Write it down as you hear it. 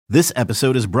This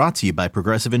episode is brought to you by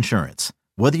Progressive Insurance.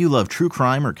 Whether you love true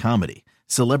crime or comedy,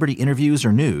 celebrity interviews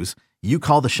or news, you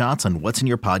call the shots on what's in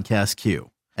your podcast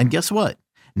queue. And guess what?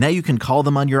 Now you can call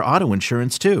them on your auto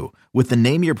insurance too with the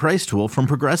Name Your Price tool from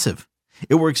Progressive.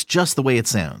 It works just the way it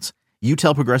sounds. You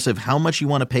tell Progressive how much you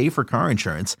want to pay for car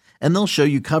insurance, and they'll show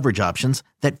you coverage options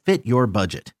that fit your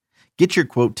budget. Get your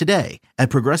quote today at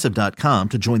Progressive.com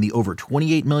to join the over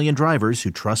 28 million drivers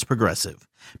who trust Progressive.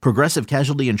 Progressive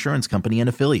Casualty Insurance Company and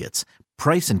Affiliates.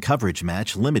 Price and coverage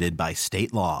match limited by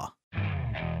state law.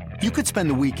 You could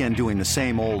spend the weekend doing the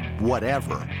same old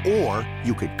whatever, or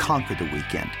you could conquer the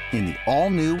weekend in the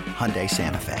all-new Hyundai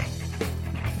Santa Fe.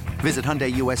 Visit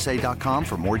HyundaiUSA.com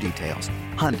for more details.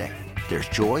 Hyundai, there's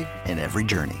joy in every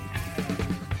journey.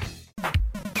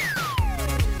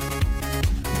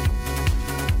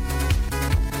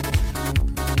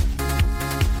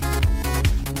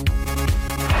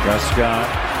 Prescott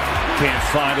can't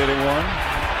find anyone.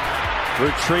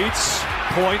 Retreats.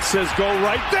 Point says go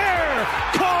right there.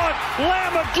 Caught.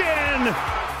 Lamb again.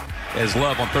 As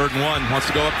Love on 3rd and 1 wants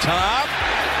to go up top.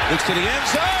 Looks to the end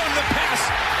zone. The pass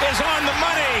is on the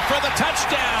money for the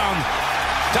touchdown.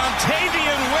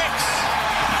 Dontavian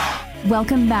Wicks.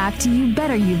 Welcome back to You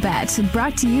Better You Bet,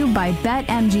 brought to you by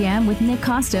BetMGM with Nick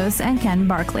Costos and Ken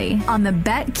Barkley on the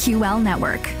BetQL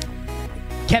network.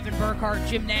 Kevin Burkhardt,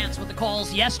 Jim Nantz with the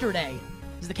calls yesterday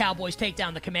as the Cowboys take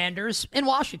down the Commanders in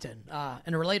Washington.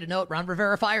 And a related note, Ron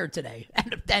Rivera fired today.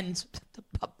 And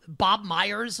Bob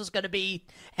Myers is going to be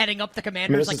heading up the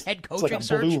Commanders head coaching it's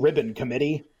search. Blue ribbon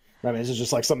committee. I mean, this is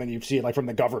just like something you see like from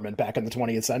the government back in the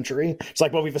 20th century. It's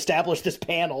like, well, we've established this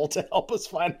panel to help us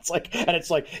find. It's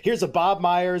like here's a Bob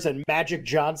Myers and Magic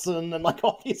Johnson and like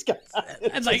all these guys.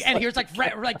 Here's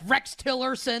Rex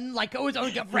Tillerson,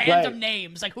 random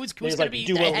names. Like who's going to be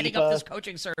heading up this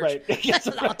coaching search? Right.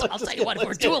 I'll tell you what, if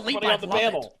we're Dua Lipa on the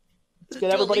panel. Let's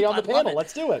get everybody on the panel.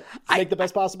 Let's do it. Make the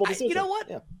best possible decision. You know what?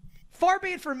 Yeah. Far be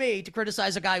it for me to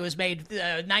criticize a guy who has made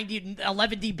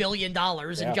 $11 billion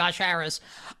in Josh Harris.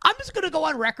 I'm just going to go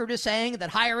on record as saying that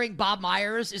hiring Bob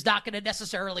Myers is not going to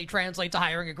necessarily translate to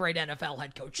hiring a great NFL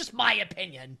head coach. Just my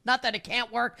opinion. Not that it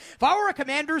can't work. If I were a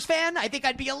Commanders fan, I think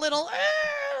I'd be a little,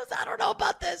 I don't know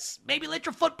about this. Maybe let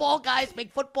your football guys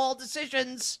make football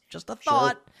decisions. Just a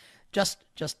thought. Sure.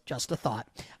 Just a thought.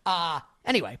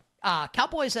 Anyway,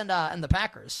 Cowboys and the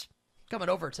Packers coming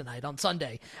over tonight on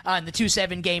Sunday in the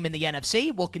 2-7 game in the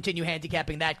NFC. We'll continue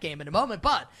handicapping that game in a moment,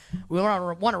 but we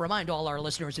want to remind all our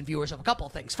listeners and viewers of a couple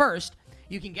of things. First,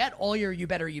 you can get all your You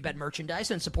Better You Bet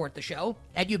merchandise and support the show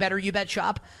at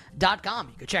YouBetterYouBetShop.com.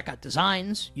 You can check out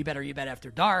designs, You Better You Bet After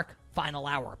Dark, Final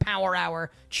Hour, Power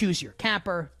Hour, Choose Your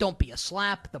Capper, Don't Be a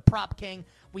Slap, The Prop King.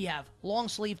 We have long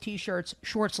sleeve t-shirts,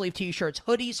 short sleeve t-shirts,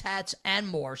 hoodies, hats, and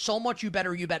more. So much You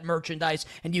Better You Bet merchandise,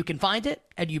 and you can find it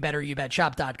at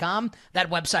YouBetterYouBetShop.com. That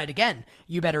website again,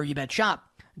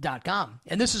 YouBetterYouBetShop.com.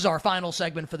 And this is our final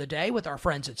segment for the day with our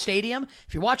friends at Stadium.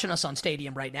 If you're watching us on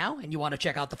Stadium right now and you want to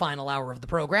check out the final hour of the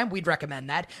program, we'd recommend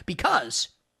that because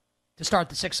to start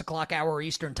the 6 o'clock hour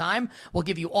Eastern time, we'll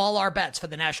give you all our bets for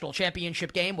the national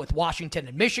championship game with Washington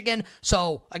and Michigan.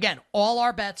 So, again, all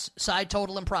our bets, side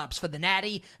total and props for the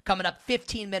Natty coming up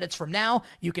 15 minutes from now.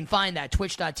 You can find that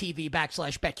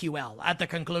twitch.tv/BetQL at the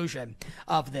conclusion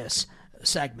of this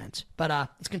segment. But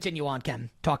let's continue on,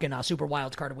 Ken, talking Super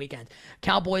Wild Card weekend.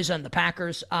 Cowboys and the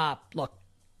Packers. Look,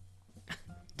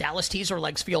 Dallas teaser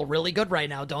legs feel really good right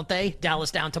now, don't they?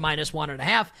 Dallas down to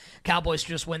 -1.5. Cowboys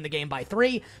just win the game by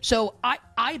 3. So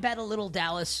I bet a little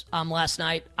Dallas last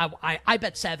night. I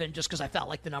bet 7 just because I felt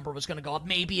like the number was going to go up.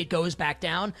 Maybe it goes back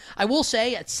down. I will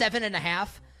say at 7.5,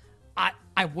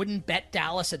 I wouldn't bet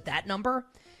Dallas at that number.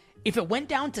 If it went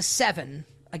down to 7,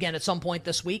 again, at some point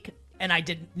this week, and I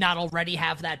did not already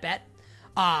have that bet,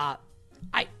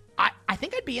 I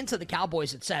think I'd be into the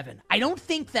Cowboys at 7. I don't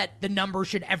think that the number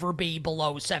should ever be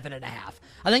below 7.5.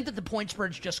 I think that the point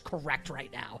spread's just correct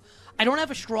right now. I don't have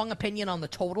a strong opinion on the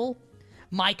total.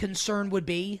 My concern would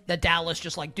be that Dallas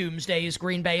just doomsdays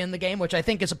Green Bay in the game, which I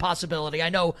think is a possibility. I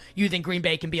know you think Green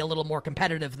Bay can be a little more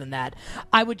competitive than that.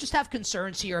 I would just have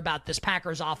concerns here about this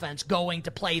Packers offense going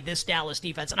to play this Dallas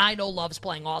defense. And I know Love's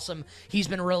playing awesome. He's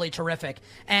been really terrific.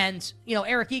 And,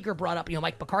 Eric Eager brought up,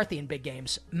 Mike McCarthy in big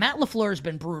games. Matt LaFleur's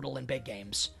been brutal in big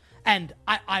games. And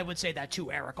I would say that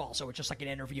to Eric also. It's just like an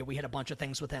interview. We had a bunch of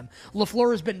things with him. LaFleur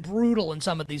has been brutal in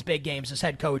some of these big games as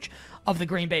head coach of the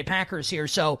Green Bay Packers here.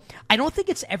 So I don't think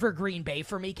it's ever Green Bay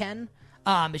for me, Ken.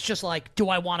 It's just like, do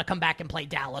I want to come back and play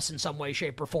Dallas in some way,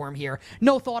 shape, or form here?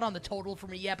 No thought on the total for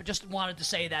me yet, but just wanted to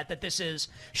say that this is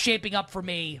shaping up for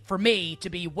me to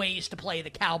be ways to play the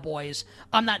Cowboys.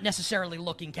 I'm not necessarily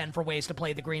looking, Ken, for ways to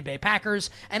play the Green Bay Packers,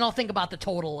 and I'll think about the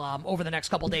total over the next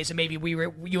couple of days, and maybe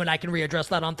you and I can readdress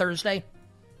that on Thursday.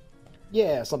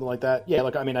 Yeah, something like that. Yeah,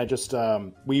 look, I mean, I just,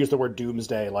 we use the word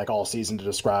doomsday like all season to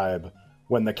describe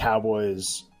when the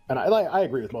Cowboys, and I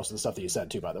agree with most of the stuff that you said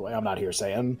too, by the way. I'm not here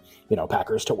saying,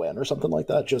 Packers to win or something like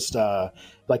that. Just,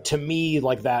 like, to me,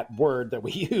 like, that word that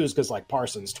we use, because, like,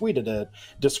 Parsons tweeted it,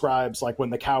 describes, like, when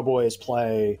the Cowboys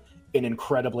play an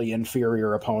incredibly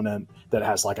inferior opponent that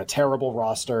has like a terrible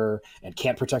roster and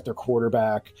can't protect their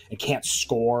quarterback and can't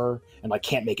score and like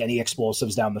can't make any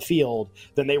explosives down the field,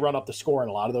 then they run up the score in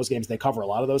a lot of those games. They cover a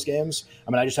lot of those games.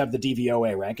 I mean, I just have the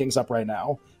DVOA rankings up right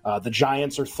now. The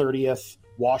Giants are 30th,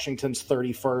 Washington's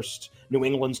 31st, New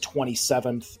England's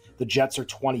 27th, the Jets are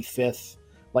 25th.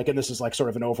 Like, and this is like sort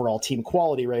of an overall team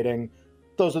quality rating.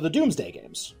 Those are the doomsday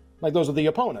games. Like, those are the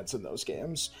opponents in those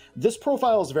games. This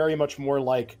profile is very much more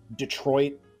like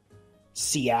Detroit,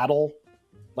 Seattle,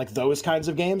 like those kinds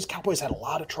of games. Cowboys had a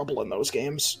lot of trouble in those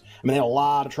games. I mean, they had a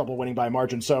lot of trouble winning by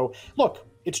margin. So, look,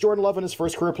 it's Jordan Love in his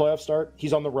first career playoff start.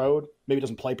 He's on the road. Maybe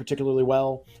doesn't play particularly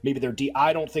well. Maybe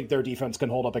I don't think their defense can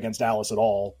hold up against Dallas at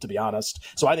all, to be honest.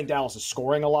 So I think Dallas is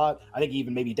scoring a lot. I think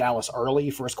even maybe Dallas early,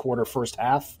 first quarter, first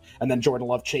half, and then Jordan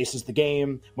Love chases the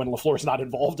game when LaFleur's not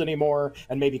involved anymore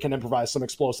and maybe can improvise some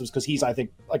explosives because he's, I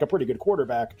think, like a pretty good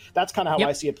quarterback. That's kind of how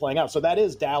I see it playing out. So that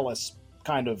is Dallas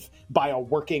kind of by a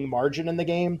working margin in the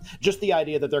game. Just the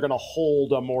idea that they're going to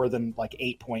hold a more than like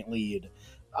 8-point lead.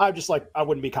 I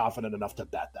wouldn't be confident enough to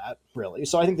bet that, really.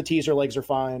 So I think the teaser legs are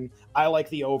fine. I like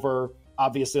the over.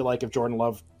 Obviously, like, if Jordan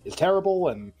Love is terrible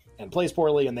and plays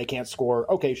poorly and they can't score,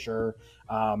 okay, sure.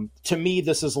 To me,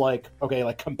 this is like, okay,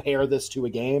 like, compare this to a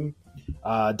game.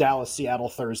 Dallas-Seattle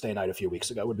Thursday night a few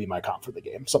weeks ago would be my comp for the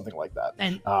game, something like that,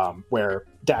 and where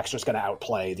Dak's just going to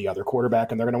outplay the other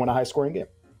quarterback and they're going to win a high-scoring game.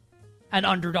 An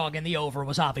underdog in the over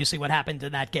was obviously what happened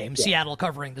in that game. Yeah. Seattle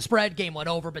covering the spread, game went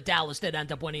over, but Dallas did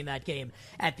end up winning that game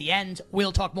at the end.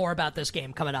 We'll talk more about this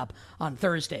game coming up on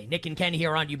Thursday. Nick and Ken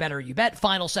here on You Better You Bet.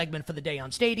 Final segment for the day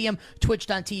on Stadium,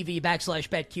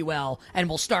 twitch.tv/BetQL, and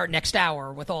we'll start next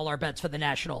hour with all our bets for the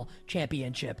national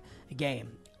championship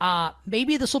game.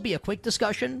 Maybe this will be a quick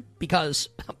discussion because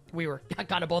we were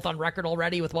kind of both on record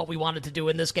already with what we wanted to do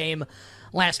in this game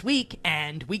last week,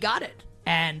 and we got it.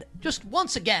 And just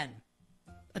once again,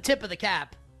 a tip of the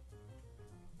cap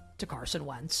to Carson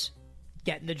Wentz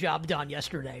getting the job done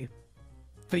yesterday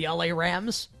for the LA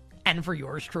Rams and for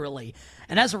yours truly.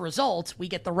 And as a result, we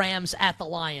get the Rams at the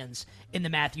Lions in the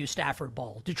Matthew Stafford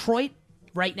Bowl. Detroit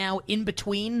right now in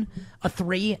between a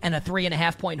 3 and a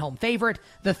 3.5 point home favorite.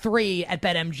 The 3 at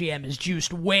BetMGM is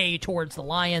juiced way towards the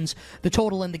Lions. The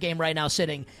total in the game right now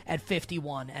sitting at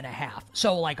 51.5.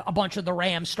 So like a bunch of the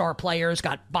Rams star players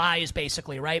got buys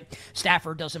basically, right?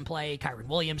 Stafford doesn't play, Kyron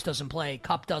Williams doesn't play,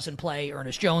 Kupp doesn't play,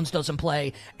 Ernest Jones doesn't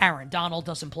play, Aaron Donald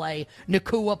doesn't play,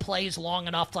 Nakua plays long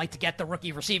enough to get the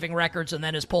rookie receiving records and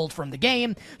then is pulled from the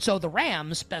game. So the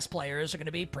Rams' best players are going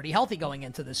to be pretty healthy going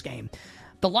into this game.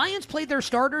 The Lions played their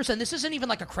starters, and this isn't even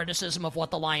like a criticism of what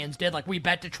the Lions did. Like, we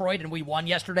bet Detroit and we won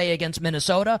yesterday against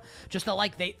Minnesota. Just that,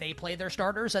 like, they played their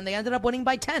starters and they ended up winning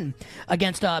by 10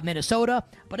 against Minnesota.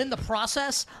 But in the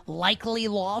process, likely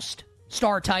lost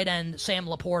star tight end Sam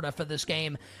Laporta for this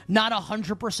game. Not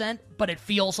 100%, but it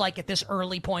feels like at this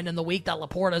early point in the week that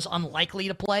Laporta is unlikely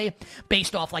to play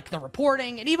based off like the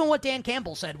reporting and even what Dan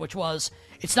Campbell said, which was,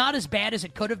 it's not as bad as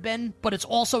it could have been, but it's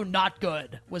also not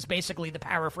good, was basically the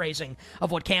paraphrasing of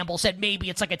what Campbell said. Maybe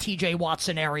it's like a TJ Watt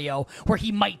scenario where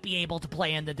he might be able to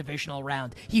play in the divisional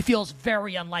round. He feels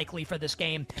very unlikely for this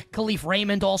game. Khalif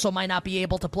Raymond also might not be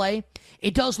able to play.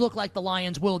 It does look like the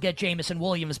Lions will get Jamison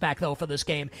Williams back, though, for this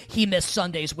game. He missed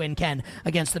Sunday's win, Ken,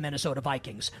 against the Minnesota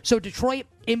Vikings. So Detroit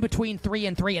in between 3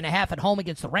 and 3.5 at home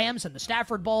against the Rams in the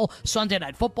Stafford Bowl. Sunday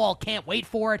Night Football, can't wait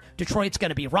for it. Detroit's going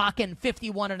to be rocking.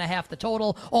 51.5 the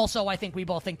total. Also, I think we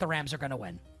both think the Rams are going to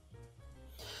win.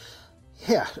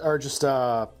 Yeah, or just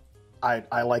I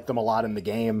like them a lot in the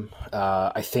game.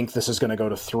 I think this is going to go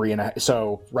to 3.5.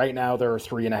 So right now there are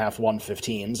 3.5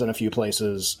 115s in a few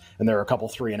places, and there are a couple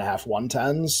 3.5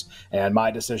 110s. And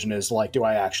my decision is like, do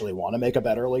I actually want to make a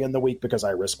bet early in the week because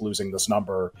I risk losing this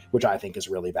number, which I think is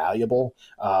really valuable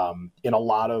in a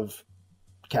lot of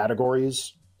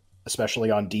categories,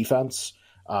 especially on defense.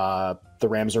 The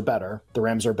Rams are better. The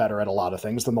Rams are better at a lot of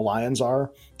things than the Lions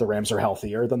are. The Rams are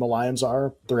healthier than the Lions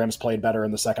are. The Rams played better in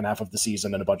the second half of the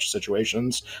season in a bunch of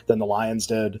situations than the Lions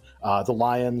did. The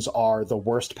Lions are the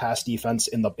worst pass defense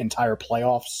in the entire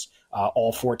playoffs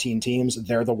all 14 teams,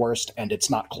 they're the worst, and it's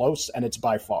not close, and it's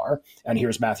by far. And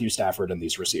here's Matthew Stafford and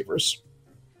these receivers.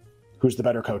 Who's the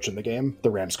better coach in the game? The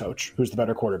Rams coach. Who's the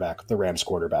better quarterback? The Rams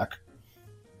quarterback.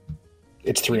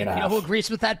 It's 3.5. You know who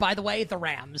agrees with that, by the way? The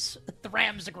Rams. The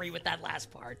Rams agree with that last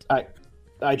part.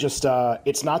 I just,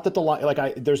 it's not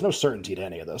that there's no certainty to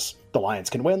any of this. The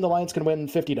Lions can win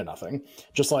 50-0.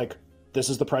 Just like, this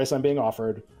is the price I'm being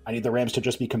offered. I need the Rams to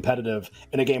just be competitive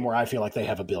in a game where I feel like they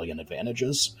have a billion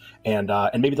advantages. And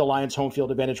maybe the Lions' home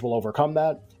field advantage will overcome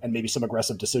that. And maybe some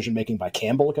aggressive decision-making by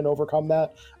Campbell can overcome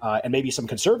that. And maybe some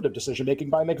conservative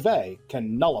decision-making by McVay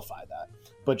can nullify that.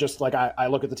 But just like I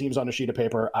look at the teams on a sheet of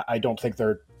paper, I don't think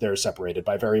they're separated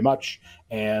by very much.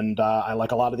 And I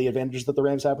like a lot of the advantages that the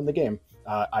Rams have in the game.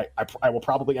 I will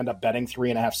probably end up betting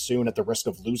 3.5 soon at the risk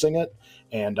of losing it.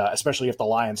 And especially if the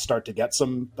Lions start to get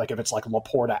some, like if it's like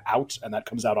Laporta out and that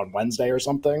comes out on Wednesday or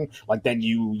something, like then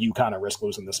you kind of risk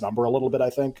losing this number a little bit,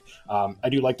 I think. I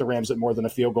do like the Rams at more than a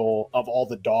field goal. Of all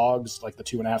the dogs, like the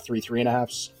 2.5,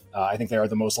 3.5s, I think they are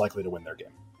the most likely to win their game.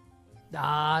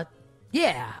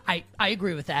 Yeah, I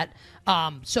agree with that.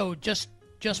 So just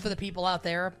for the people out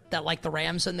there that like the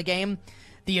Rams in the game,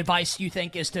 the advice you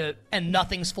think is and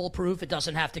nothing's foolproof, it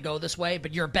doesn't have to go this way,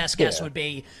 but your best guess would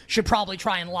be, should probably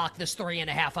try and lock this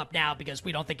 3.5 up now because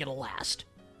we don't think it'll last.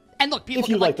 And look, people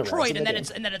can like Detroit, and then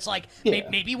it's like,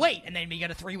 maybe wait, and then you get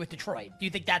a 3 with Detroit. Do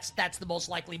you think that's the most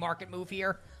likely market move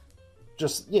here?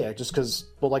 Just because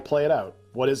we'll play it out.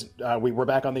 What is we're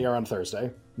back on the air on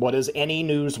Thursday. What is any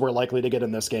news we're likely to get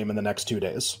in this game in the next 2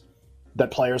 days? That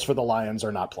players for the Lions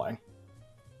are not playing.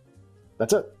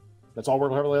 That's it. That's all we're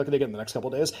probably likely to get in the next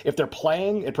couple of days. If they're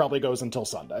playing, it probably goes until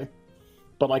Sunday.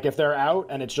 But if they're out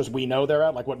and it's just we know they're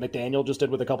out, like what McDaniel just did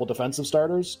with a couple defensive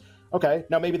starters, okay.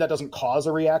 Now maybe that doesn't cause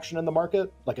a reaction in the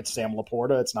market. Like it's Sam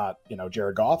Laporta, it's not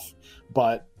Jared Goff.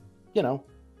 But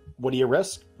what do you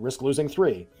risk? Risk losing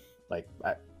 3.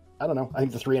 I don't know. I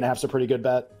think the 3.5's a pretty good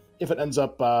bet. If it ends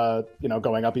up,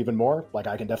 going up even more,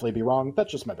 I can definitely be wrong.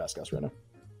 That's just my best guess right now.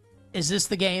 Is this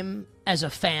the game, as a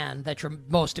fan, that you're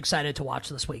most excited to watch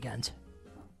this weekend?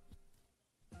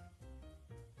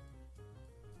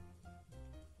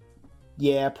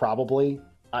 Yeah, probably.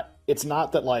 It's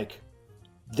not that,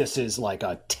 this is,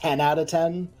 a 10 out of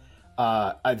 10.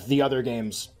 The other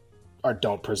games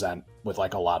don't present with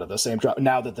a lot of the same drop.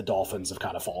 Now that the Dolphins have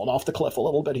kind of fallen off the cliff a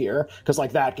little bit here, because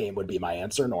that game would be my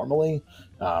answer normally.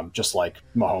 Just like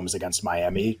Mahomes against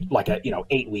Miami,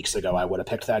 8 weeks ago, I would have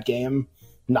picked that game.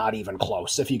 Not even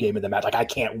close. If you gave me the match, I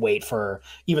can't wait for,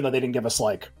 even though they didn't give us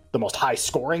the most high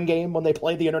scoring game when they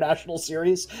played the international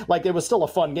series, it was still a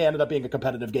fun game. Ended up being a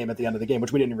competitive game at the end of the game,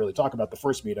 which we didn't really talk about the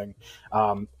first meeting.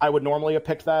 I would normally have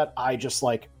picked that. I just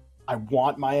I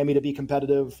want Miami to be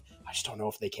competitive. I just don't know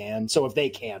if they can. So if they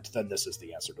can't, then this is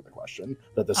the answer to the question.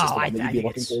 That this is the one that you'd be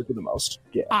looking forward to the most.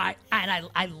 Yeah.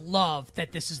 I love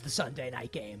that this is the Sunday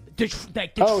night game.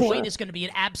 Detroit is going to be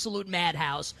an absolute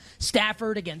madhouse.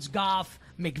 Stafford against Goff,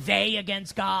 McVay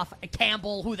against Goff,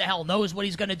 Campbell, who the hell knows what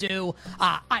he's going to do.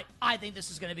 I think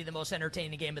this is going to be the most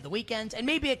entertaining game of the weekend, and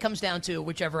maybe it comes down to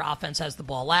whichever offense has the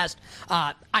ball last.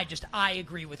 I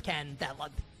agree with Ken that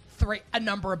a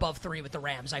number above 3 with the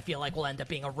Rams, I feel like will end up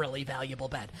being a really valuable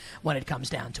bet when it comes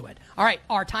down to it. All right,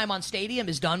 our time on Stadium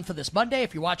is done for this Monday.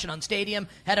 If you're watching on Stadium,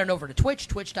 head on over to Twitch,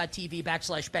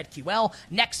 twitch.tv/BetQL.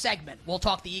 Next segment, we'll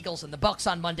talk the Eagles and the Bucks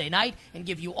on Monday night and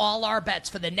give you all our bets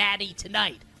for the Natty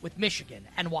tonight with Michigan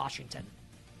and Washington.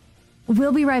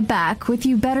 We'll be right back with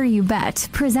You Better You Bet,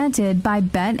 presented by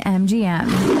BetMGM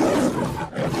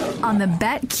on the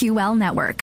BetQL network.